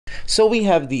So we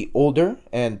have the older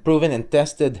and proven and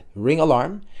tested Ring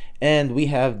Alarm, and we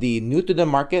have the new to the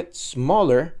market,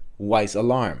 smaller Wyze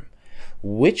Alarm.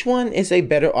 Which one is a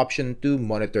better option to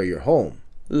monitor your home?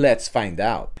 Let's find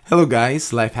out. Hello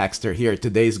guys, LifeHackster here.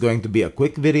 Today is going to be a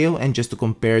quick video and just to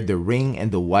compare the Ring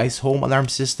and the Wyze Home Alarm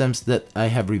systems that I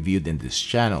have reviewed in this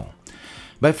channel.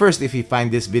 But first, if you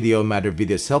find this video and other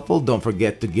videos helpful, don't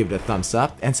forget to give it a thumbs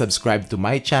up and subscribe to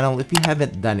my channel if you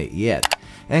haven't done it yet.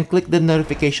 And click the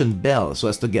notification bell so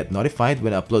as to get notified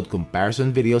when I upload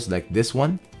comparison videos like this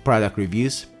one, product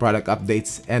reviews, product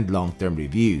updates, and long-term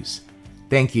reviews.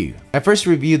 Thank you. I first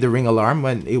reviewed the Ring Alarm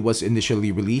when it was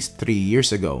initially released 3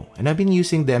 years ago, and I've been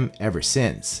using them ever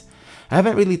since. I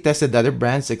haven't really tested other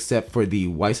brands except for the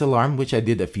Wyze Alarm, which I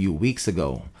did a few weeks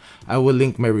ago. I will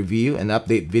link my review and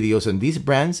update videos on these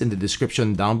brands in the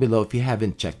description down below if you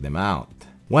haven't checked them out.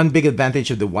 One big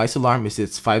advantage of the Wyze Alarm is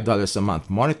its $5 a month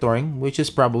monitoring, which is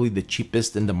probably the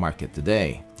cheapest in the market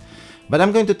today. But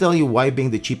I'm going to tell you why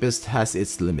being the cheapest has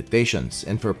its limitations,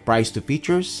 and for price to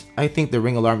features, I think the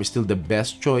Ring Alarm is still the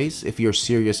best choice if you're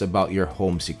serious about your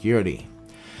home security.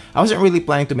 I wasn't really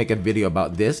planning to make a video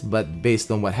about this, but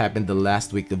based on what happened the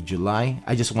last week of July,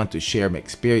 I just want to share my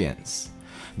experience.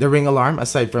 The Ring Alarm,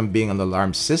 aside from being an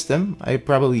alarm system, I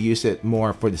probably use it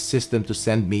more for the system to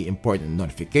send me important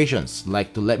notifications,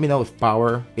 like to let me know if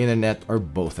power, internet, or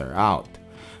both are out.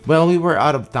 Well, we were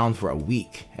out of town for a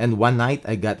week, and one night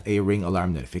I got a Ring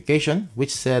Alarm notification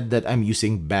which said that I'm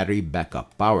using battery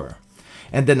backup power,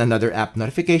 and then another app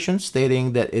notification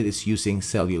stating that it is using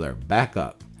cellular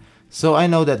backup. So I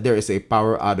know that there is a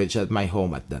power outage at my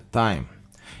home at that time.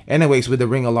 Anyways, with the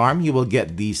Ring Alarm, you will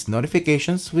get these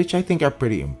notifications, which I think are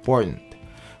pretty important.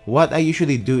 What I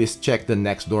usually do is check the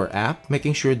Nextdoor app,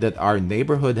 making sure that our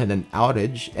neighborhood had an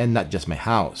outage and not just my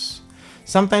house.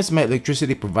 Sometimes my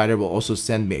electricity provider will also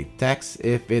send me a text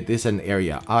if it is an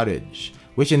area outage,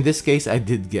 which in this case I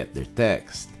did get their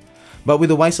text. But with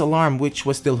the Wyze Alarm, which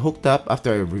was still hooked up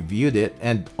after I reviewed it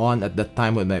and on at the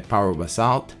time when my power was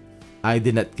out, I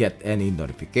did not get any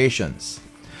notifications.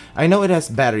 I know it has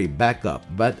battery backup,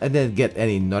 but I didn't get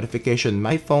any notification on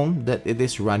my phone that it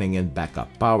is running in backup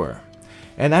power.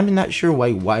 And I'm not sure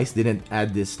why Wyze didn't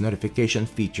add this notification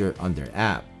feature on their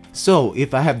app. So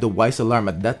if I have the Wyze Alarm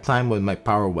at that time when my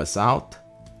power was out,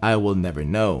 I will never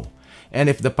know. And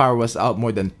if the power was out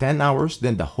more than 10 hours,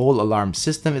 then the whole alarm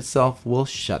system itself will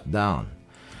shut down.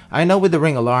 I know with the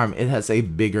Ring Alarm, it has a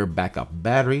bigger backup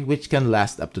battery which can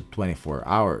last up to 24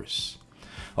 hours.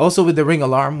 Also with the Ring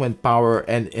Alarm, when power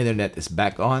and internet is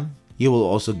back on, you will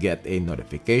also get a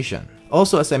notification.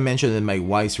 Also, as I mentioned in my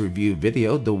Wyze review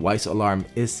video, the Wyze Alarm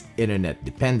is internet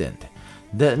dependent.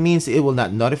 That means it will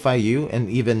not notify you and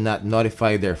even not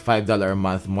notify their $5 a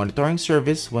month monitoring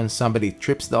service when somebody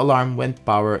trips the alarm when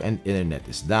power and internet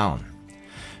is down.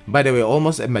 By the way,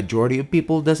 almost a majority of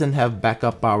people doesn't have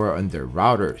backup power on their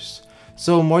routers.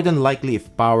 So more than likely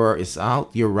if power is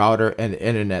out, your router and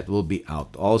internet will be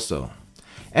out also.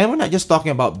 And we're not just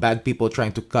talking about bad people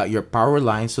trying to cut your power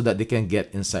lines so that they can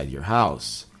get inside your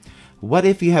house. What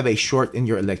if you have a short in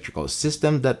your electrical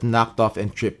system that knocked off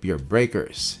and tripped your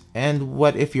breakers? And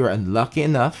what if you're unlucky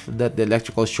enough that the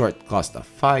electrical short caused a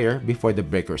fire before the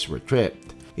breakers were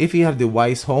tripped? If you have the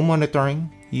Wyze Home Monitoring,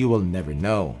 you will never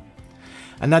know.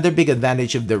 Another big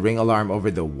advantage of the Ring Alarm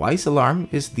over the Wyze Alarm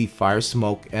is the fire,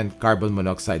 smoke, and carbon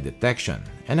monoxide detection,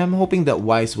 and I'm hoping that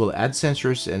Wyze will add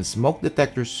sensors and smoke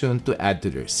detectors soon to add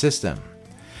to their system.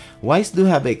 Wyze do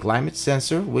have a climate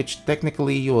sensor, which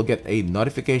technically you will get a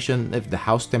notification if the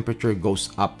house temperature goes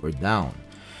up or down.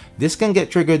 This can get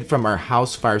triggered from our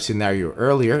house fire scenario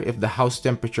earlier if the house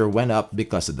temperature went up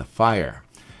because of the fire,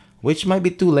 which might be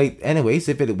too late anyways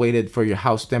if it waited for your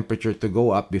house temperature to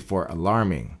go up before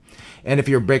alarming. And if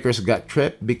your breakers got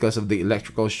tripped because of the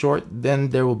electrical short, then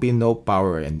there will be no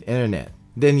power and internet.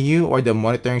 Then you or the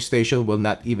monitoring station will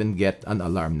not even get an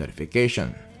alarm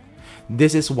notification.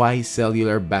 This is why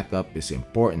cellular backup is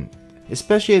important,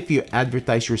 especially if you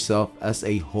advertise yourself as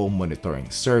a home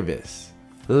monitoring service.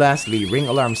 Lastly, Ring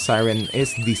Alarm Siren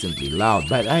is decently loud,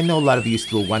 but I know a lot of you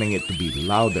still wanting it to be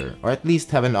louder, or at least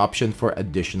have an option for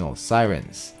additional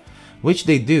sirens. Which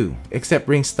they do, except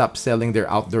Ring stopped selling their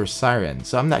outdoor siren,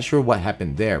 so I'm not sure what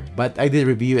happened there, but I did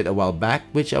review it a while back,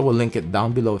 which I will link it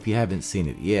down below if you haven't seen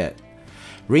it yet.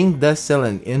 Ring does sell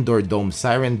an indoor dome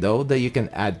siren though that you can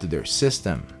add to their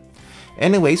system.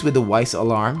 Anyways, with the Wyze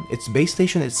Alarm, its base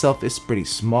station itself is pretty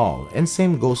small, and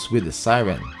same goes with the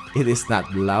siren. It is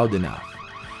not loud enough.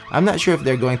 I'm not sure if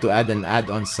they're going to add an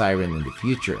add-on siren in the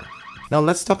future. Now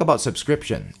let's talk about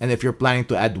subscription, and if you're planning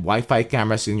to add Wi-Fi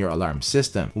cameras in your alarm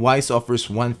system. Wyze offers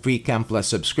one free Cam Plus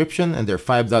subscription and their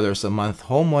 $5 a month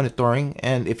home monitoring,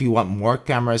 and if you want more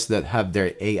cameras that have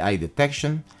their AI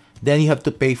detection, then you have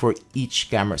to pay for each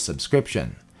camera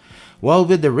subscription. While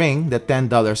with the Ring, the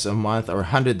 $10 a month or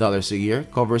 $100 a year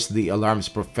covers the alarm's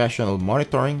professional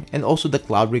monitoring and also the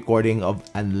cloud recording of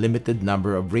unlimited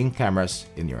number of Ring cameras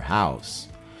in your house.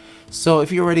 So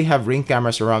if you already have Ring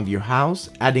cameras around your house,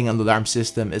 adding an alarm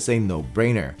system is a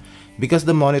no-brainer because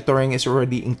the monitoring is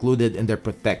already included in their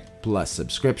Protect Plus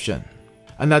subscription.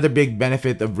 Another big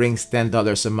benefit of Ring's $10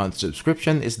 a month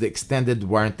subscription is the extended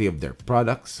warranty of their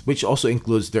products, which also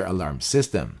includes their alarm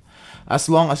system. As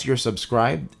long as you're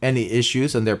subscribed, any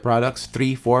issues on their products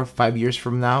 3, 4, 5 years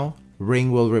from now,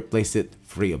 Ring will replace it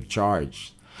free of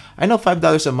charge. I know $5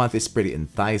 a month is pretty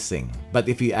enticing, but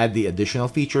if you add the additional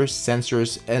features,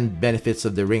 sensors, and benefits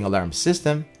of the Ring alarm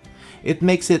system, it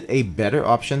makes it a better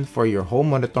option for your home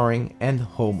monitoring and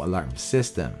home alarm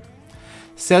system.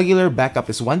 Cellular backup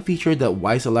is one feature that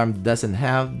Wyze Alarm doesn't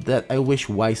have that I wish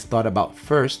Wyze thought about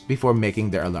first before making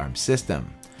their alarm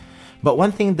system. But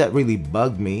one thing that really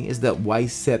bugged me is that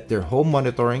Wyze set their home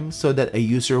monitoring so that a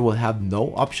user will have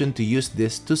no option to use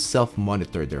this to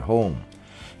self-monitor their home.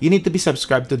 You need to be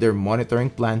subscribed to their monitoring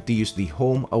plan to use the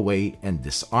home, away, and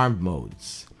disarmed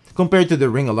modes. Compared to the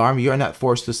Ring alarm, you are not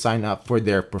forced to sign up for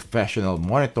their professional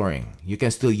monitoring. You can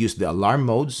still use the alarm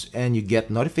modes and you get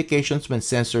notifications when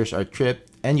sensors are tripped,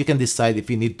 and you can decide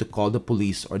if you need to call the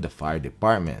police or the fire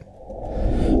department.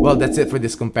 Well, that's it for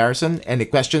this comparison. Any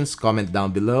questions, comment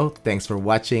down below. Thanks for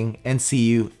watching and see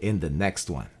you in the next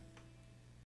one.